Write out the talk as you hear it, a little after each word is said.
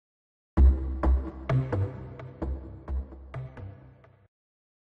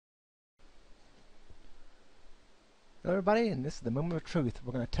Hello everybody, and this is the moment of truth.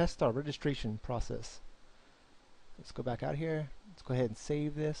 We're going to test our registration process. Let's go back out here. Let's go ahead and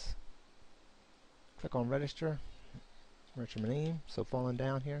save this. Click on register. Enter my name. So falling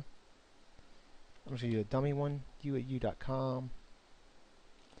down here. I'm going to show you a dummy one, u@u.com.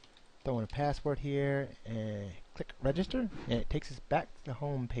 Throw in a password here and click register, and it takes us back to the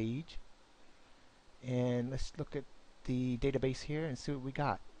home page. And let's look at the database here and see what we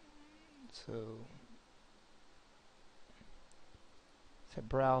got. So let's hit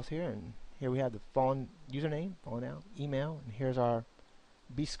browse here, and here we have the fallen username, fallen out, email, and here's our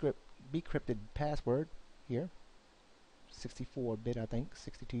bcrypted password here. 64-bit, I think,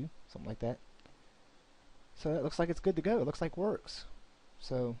 62, something like that. So it looks like it's good to go. It looks like it works.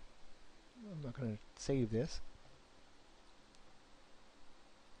 So I'm not going to save this.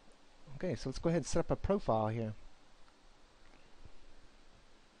 Okay, so let's go ahead and set up a profile here.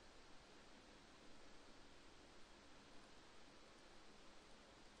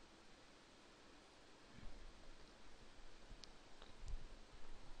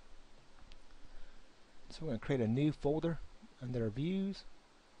 So we're going to create a new folder under our views.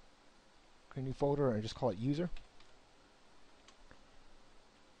 Create a new folder and just call it user.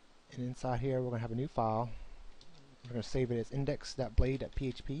 And inside here we're going to have a new file. We're going to save it as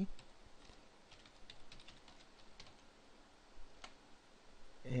index.blade.php.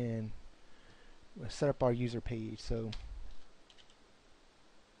 And we'll set up our user page. So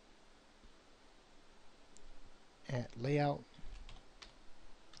at layout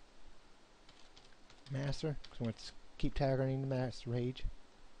master, because we want to keep tagging the master page.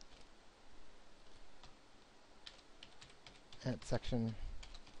 At section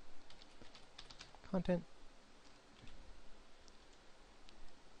content.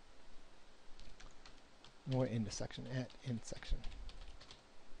 And we're in the section at end section.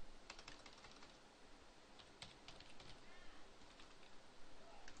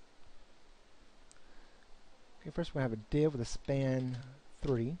 Okay, first we have a div with a span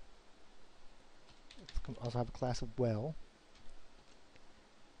 3. Let's also have a class of well.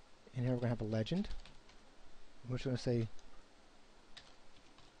 And here we're going to have a legend. We're just going to say,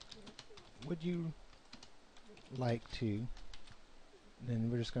 would you like to? Then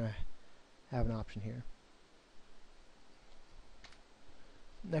we're just going to have an option here.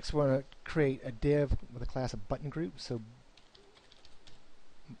 Next we're going to create a div with a class of button group. So,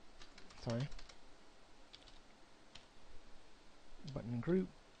 button group.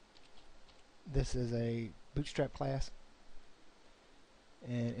 This is a bootstrap class,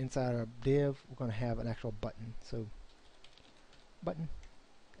 and inside our div we're going to have an actual button. So button,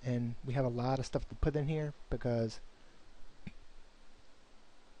 and we have a lot of stuff to put in here because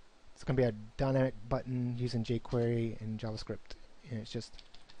it's going to be a dynamic button using jQuery and JavaScript, and it's just,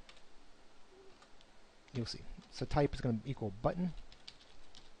 you'll see. So type is going to equal button.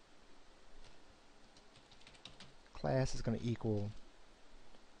 Class is going to equal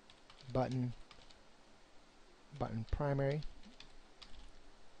button primary.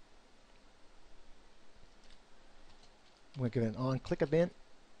 We're going to give it an on-click event.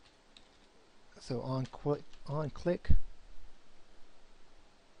 So on click,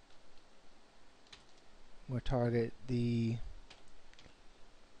 we'll target the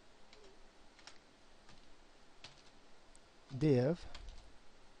div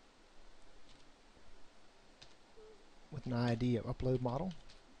with an ID of upload model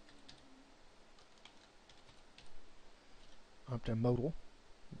up to modal.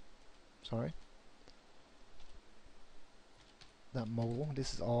 Not modal.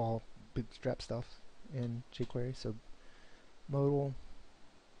 This is all bootstrap stuff in jQuery. So modal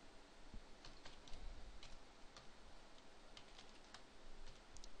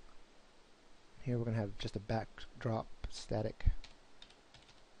here we're going to have just a backdrop static.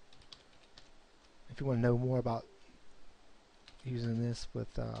 If you want to know more about using this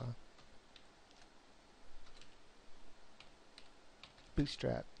with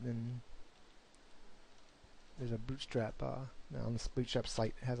Bootstrap, then there's a Bootstrap now on this Bootstrap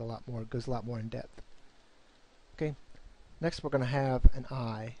site. It has a lot more, goes a lot more in depth. Okay, next we're going to have an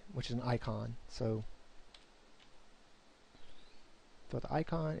eye, which is an icon. So for the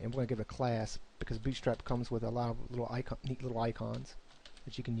icon, and we're going to give it a class because Bootstrap comes with a lot of little neat little icons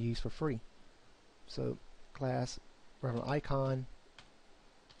that you can use for free. So class, we have an icon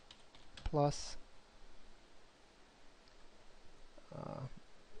plus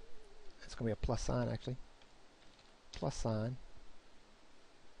it's going to be a plus sign actually. Plus sign.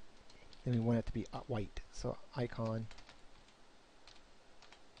 Then we want it to be white. So icon.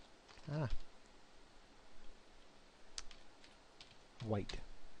 White.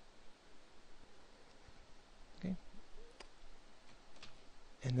 Okay.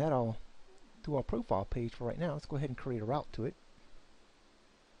 And that'll do our profile page for right now. Let's go ahead and create a route to it.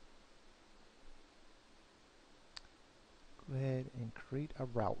 Go ahead and create a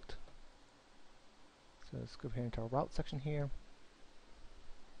route. So let's go here into our route section here.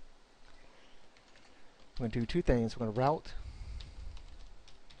 We're going to do two things. We're going to route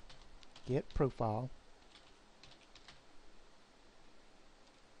get profile,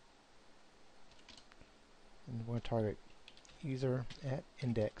 and we're going to target user at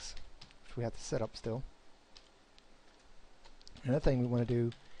index, which we have to set up still. Another thing we want to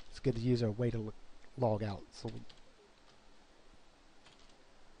do is give the user a way to log out. So we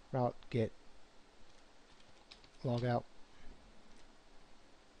route get logout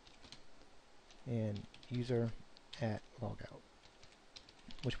and user at logout,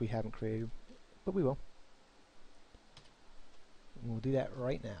 which we haven't created, but we will. And we'll do that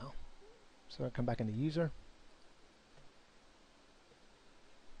right now. So I'll come back into user,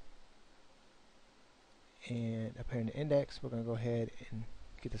 and up here in the index we're going to go ahead and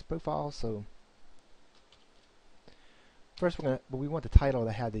get this profile. So first we want the title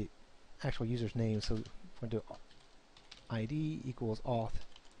to have the actual user's name, so we're going to do ID equals auth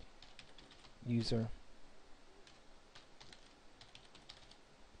user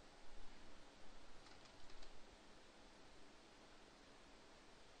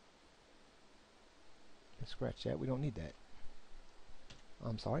scratch that, we don't need that.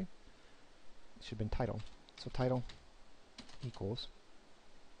 I'm sorry, it should have been title. So title equals,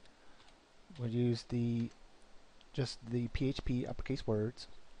 we'll use just the PHP uppercase words,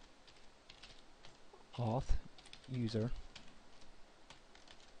 auth user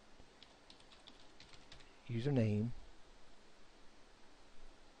username,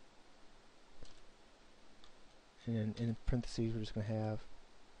 and then in parentheses we're just going to have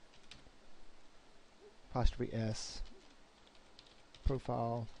apostrophe s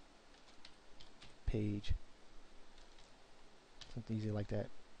profile page, something easy like that.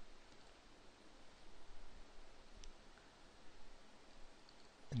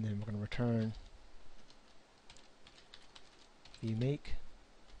 And then we're going to return the make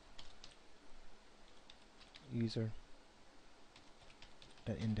user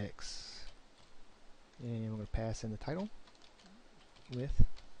index, and we're going to pass in the title with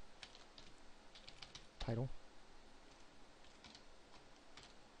title,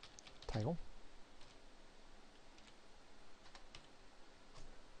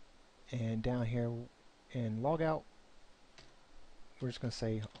 and down here in logout we're just going to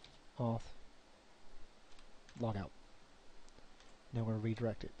say auth logout. Now we're going to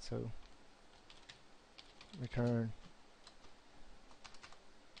redirect it, so return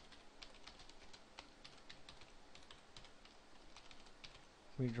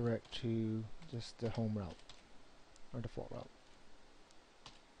redirect to just the home route or default route.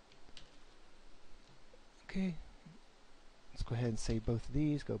 Okay, let's go ahead and save both of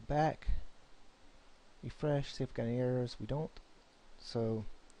these, go back, refresh, see if we've got any errors. We don't. So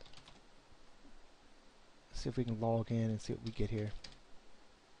let's see if we can log in and see what we get here.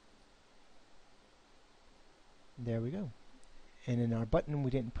 There we go. And in our button we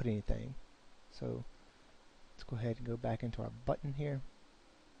didn't put anything, so let's go ahead and go back into our button here.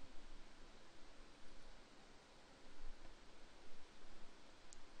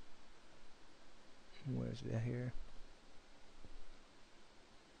 Where's it at here?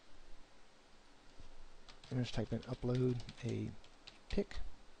 I'm just type in upload a pic.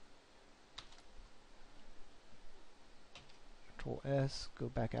 Control S, go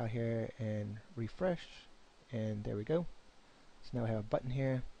back out here and refresh, and there we go. So now we have a button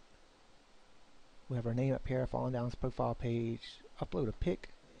here. We have our name up here, falling down this profile page, upload a pic,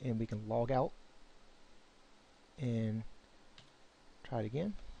 and we can log out and try it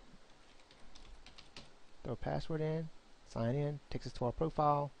again. Throw a password in, sign in, takes us to our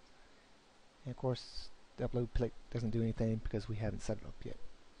profile, and of course the upload pic doesn't do anything because we haven't set it up yet.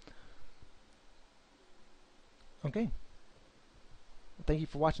 Okay, well, thank you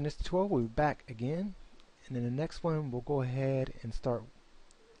for watching this tutorial. We'll be back again, and in the next one we'll go ahead and start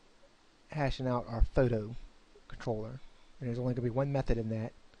hashing out our photo controller, and there's only going to be one method in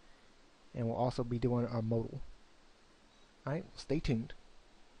that, and we'll also be doing our modal. Alright, stay tuned.